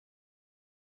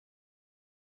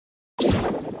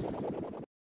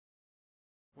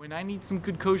When I need some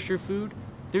good kosher food,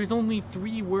 there's only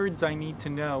 3 words I need to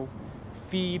know.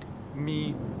 Feed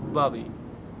me, Bubby.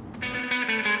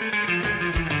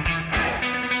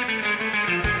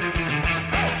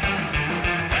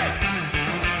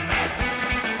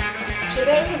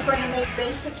 Today we're going to make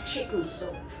basic chicken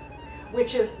soup,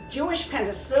 which is Jewish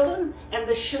penicillin and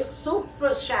the soup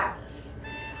for Shabbos.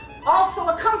 Also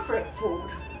a comfort food.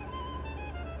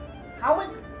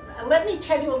 Let me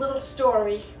tell you a little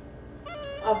story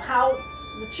of how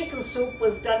the chicken soup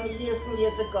was done years and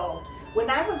years ago. When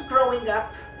I was growing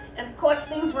up, and of course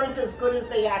things weren't as good as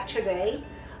they are today,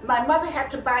 my mother had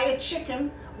to buy a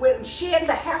chicken and shared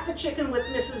the half a chicken with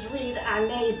Mrs. Reed, our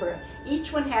neighbor.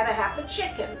 Each one had a half a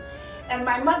chicken. And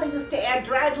my mother used to add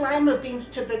dried lima beans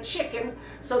to the chicken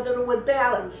so that it would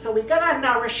balance. So we got our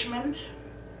nourishment,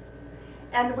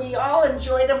 and we all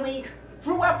enjoyed it. We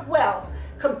grew up well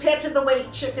compared to the way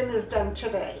chicken is done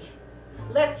today.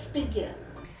 Let's begin.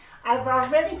 I've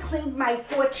already cleaned my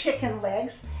 4 chicken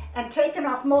legs and taken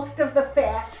off most of the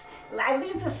fat. I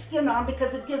leave the skin on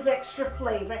because it gives extra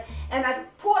flavor. And I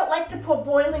like to pour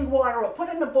boiling water, or put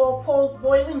in a bowl, pour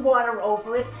boiling water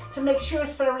over it to make sure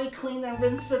it's thoroughly clean and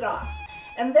rinse it off.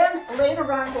 And then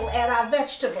later on we'll add our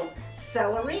vegetables: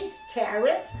 celery,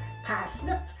 carrots,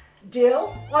 parsnip,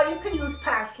 dill, or you can use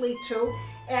parsley too,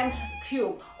 and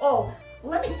cube. Oh,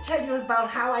 let me tell you about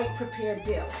how I prepare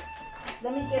dill.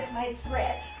 Let me get my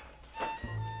thread.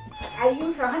 I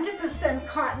use 100%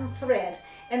 cotton thread,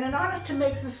 and in order to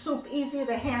make the soup easier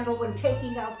to handle when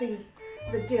taking out the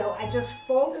dill, I just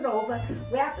fold it over,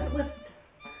 wrap it with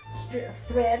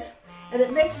thread, and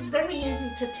it makes it very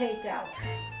easy to take out.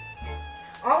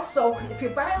 Also, if you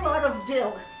buy a lot of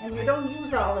dill and you don't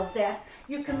use all of that,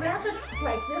 you can wrap it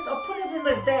like this or put it in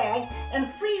a bag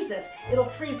and freeze it. It'll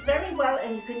freeze very well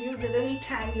and you can use it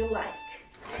anytime you like.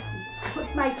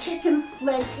 Put my chicken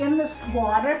leg in this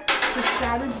water to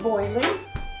start it boiling.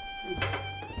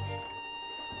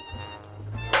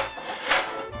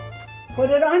 Put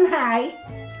it on high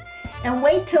and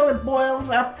wait till it boils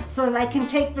up so that I can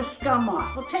take the scum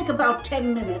off. It'll take about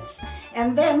 10 minutes.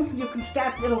 And then you can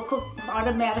start, it'll cook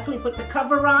automatically. Put the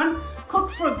cover on,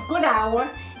 cook for a good hour,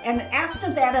 and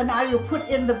after that an hour you put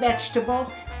in the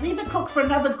vegetables. Leave it cook for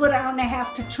another good hour and a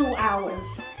half to 2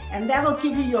 hours. And that'll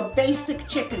give you your basic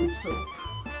chicken soup.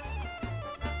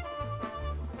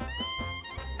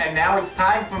 And now it's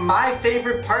time for my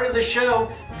favorite part of the show,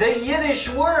 the Yiddish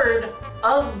word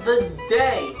of the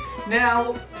day.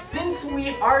 Now, since we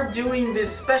are doing this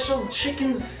special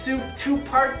chicken soup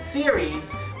 2-part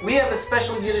series, we have a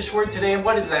special Yiddish word today, and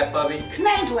what is that, Bubby?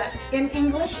 Knedlach. In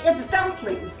English, it's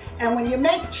dumplings. And when you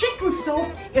make chicken soup,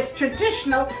 it's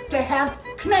traditional to have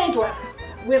knedlach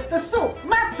with the soup,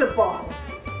 matzah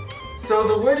balls. So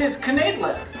the word is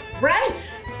knedlach. Right.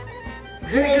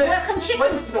 Very good. Knedlach and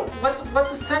chicken soup.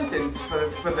 What's a sentence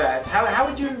for that? How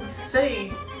would you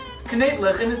say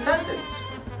knedlach in a sentence?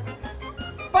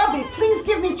 Bobby, please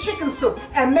give me chicken soup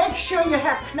and make sure you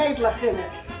have knedlach in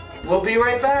it. We'll be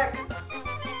right back.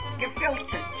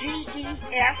 Gefilte,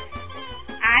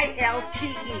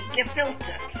 Gefilte,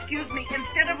 gefilte. Excuse me,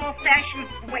 instead of old-fashioned,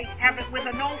 wait, have it with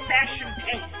an old-fashioned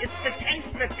taste. It's the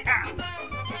taste that counts.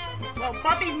 Well,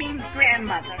 Bubby means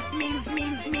grandmother, means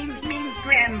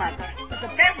grandmother. But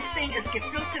the best thing is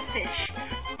gefilte fish.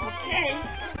 Okay?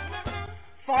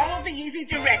 Follow the easy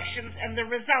directions and the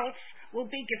results will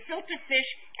be gefilte fish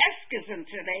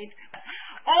esgesenteret,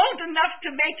 old enough to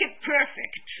make it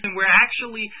perfect. And we're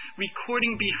actually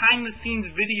recording behind-the-scenes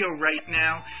video right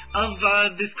now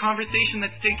of this conversation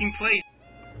that's taking place.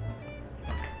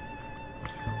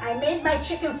 I made my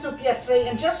chicken soup yesterday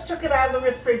and just took it out of the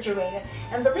refrigerator.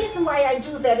 And the reason why I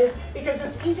do that is because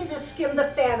it's easy to skim the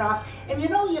fat off. And you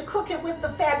know, you cook it with the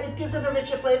fat, it gives it a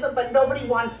richer flavor, but nobody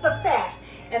wants the fat.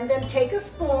 And then take a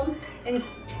spoon and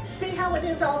see how it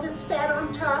is, all this fat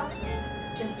on top?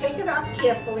 Just take it off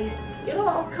carefully. It'll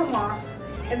all come off.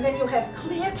 And then you have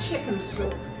clear chicken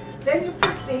soup. Then you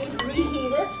proceed,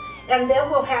 reheat it, and then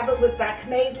we'll have it with that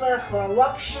knedlach or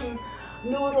lakshen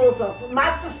noodles or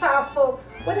matzah falafel,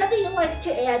 whatever you like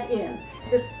to add in.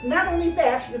 Not only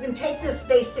that, you can take this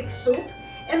basic soup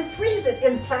and freeze it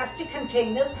in plastic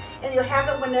containers, and you have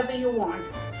it whenever you want.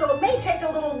 So it may take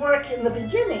a little work in the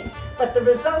beginning, but the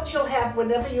results you'll have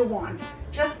whenever you want.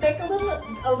 Just make a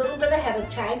little bit ahead of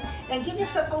time and give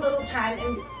yourself a little time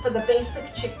for the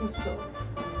basic chicken soup.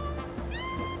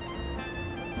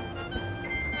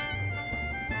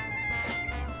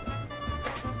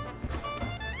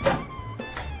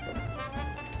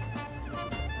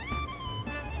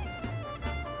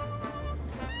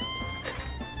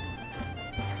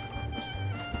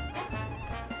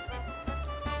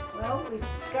 Well, we've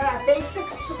got our basic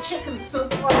chicken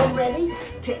soup all ready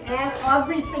to add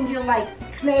everything you like.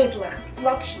 Knedler,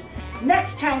 Lakshmi.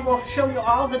 Next time we'll show you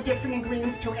all the different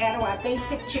ingredients to add to our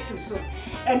basic chicken soup.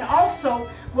 And also,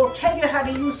 we'll tell you how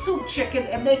to use soup chicken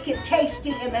and make it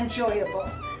tasty and enjoyable.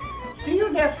 See you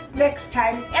next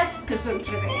time. Ess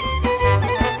Gesundheit.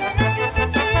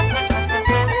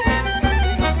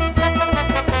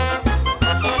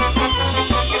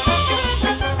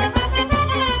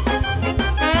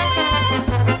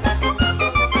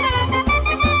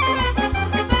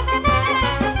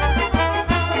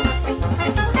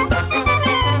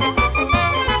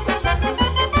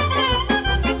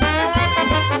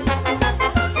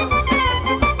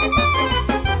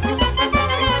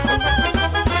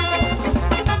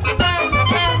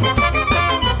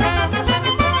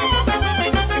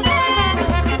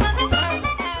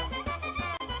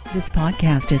 This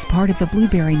podcast is part of the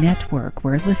Blueberry Network,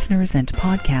 where listeners and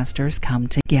podcasters come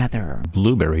together.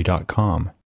 Blueberry.com